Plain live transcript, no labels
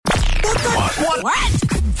What?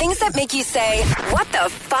 Things that make you say, what the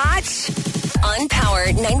fudge? On Power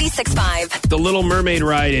 96.5. The Little Mermaid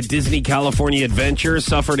ride at Disney California Adventure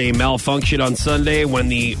suffered a malfunction on Sunday when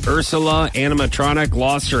the Ursula animatronic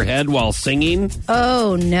lost her head while singing.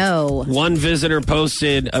 Oh, no. One visitor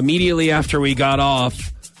posted, immediately after we got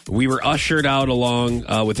off, we were ushered out along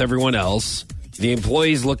with everyone else. The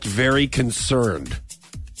employees looked very concerned.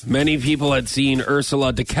 Many people had seen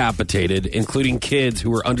Ursula decapitated, including kids who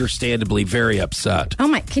were understandably very upset. Oh,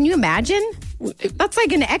 my. Can you imagine? That's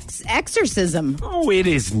like an exorcism. Oh, it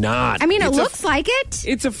is not. I mean, it looks like it.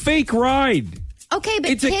 It's a fake ride. Okay, but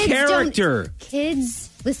it's kids a character. Kids,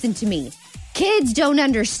 listen to me. Kids don't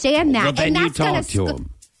understand that. Well, then and you that's talk to them.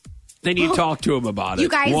 Then you talk to him about it. You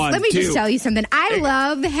guys, let me just tell you something. I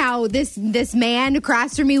love how this man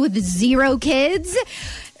across from me with 0 kids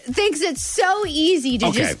thinks it's so easy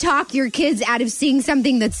to just talk your kids out of seeing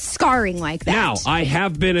something that's scarring like that. Now, I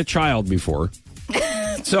have been a child before.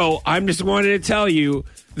 So I'm just wanting to tell you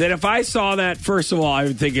that if I saw that, first of all, I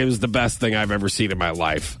would think it was the best thing I've ever seen in my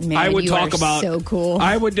life. Man, I would you talk are about so cool.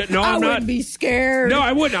 I would no, I'm I not. wouldn't be scared. No,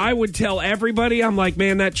 I wouldn't. I would tell everybody. I'm like,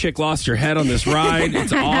 man, that chick lost her head on this ride.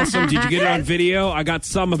 It's awesome. Did you get it on video? I got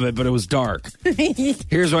some of it, but it was dark.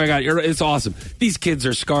 Here's what I got. It's awesome. These kids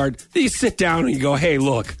are scarred. You sit down and you go, hey,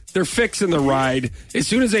 look. They're fixing the ride. As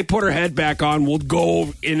soon as they put her head back on, we'll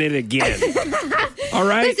go in it again. All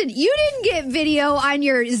right? Listen, you didn't get video on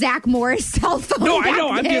your Zach Morris cell phone. No, I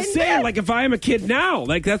know. Then. I'm just saying, like, if I am a kid now,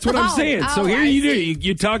 like, that's what I'm saying. So here you do.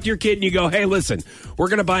 You talk to your kid and you go, hey, listen, we're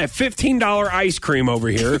going to buy a $15 ice cream over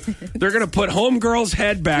here. They're going to put homegirl's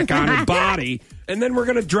head back on her body, and then we're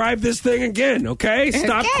going to drive this thing again, okay?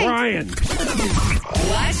 Stop crying. What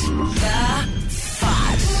the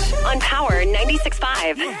fudge? On Power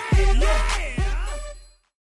 96.5.